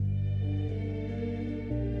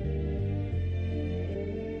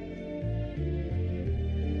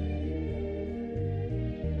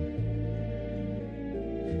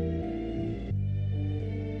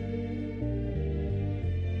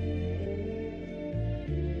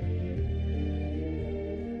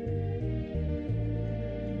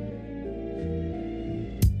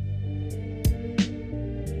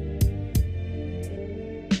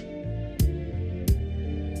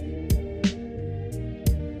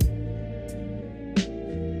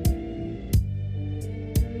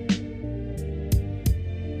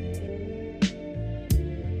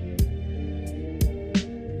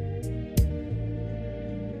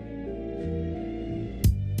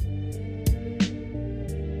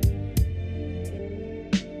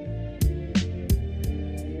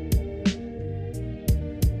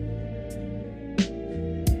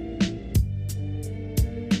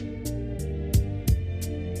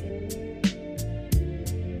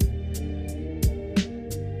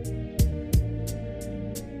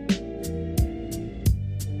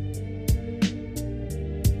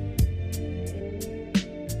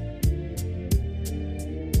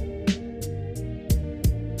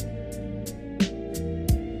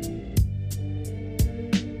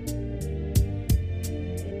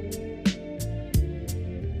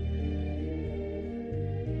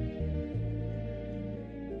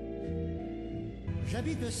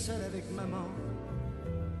J'habite seul avec maman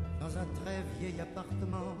dans un très vieil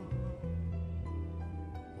appartement,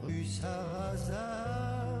 rue Sarrazate.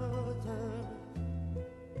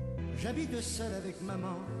 J'habite seul avec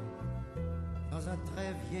maman dans un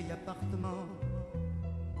très vieil appartement,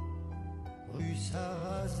 rue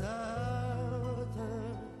Sarrazate.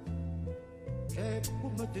 J'ai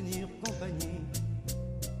pour me tenir compagnie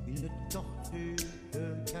une tortue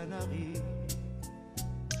de Canaries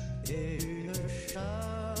et une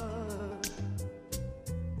chatte.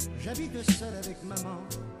 J'habite seul avec maman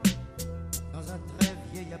dans un très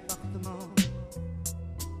vieil appartement,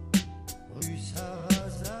 rue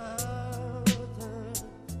Sarrazate.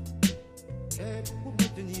 J'ai pour me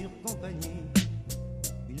tenir compagnie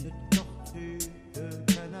une tortue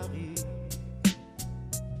de Canaries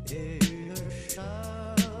et une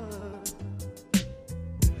chatte.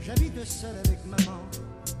 J'habite seul avec maman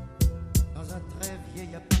dans un très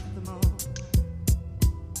vieil appartement,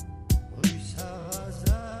 rue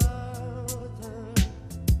Sarrazate.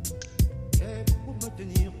 J'ai pour me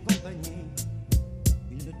tenir compagnie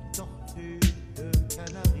une tortue de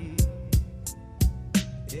Canaries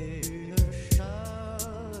et une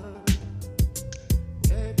chatte.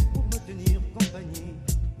 J'ai pour me tenir compagnie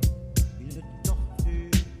une tortue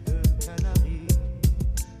de Canaries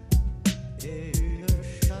et une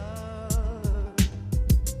chatte.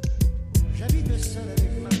 J'habite seul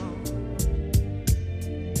avec maman.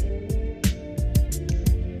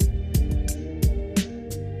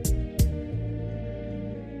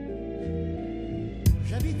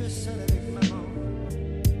 J'habite seul avec maman.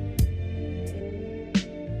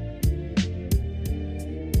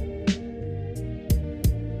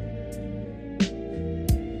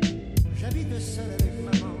 J'habite seul avec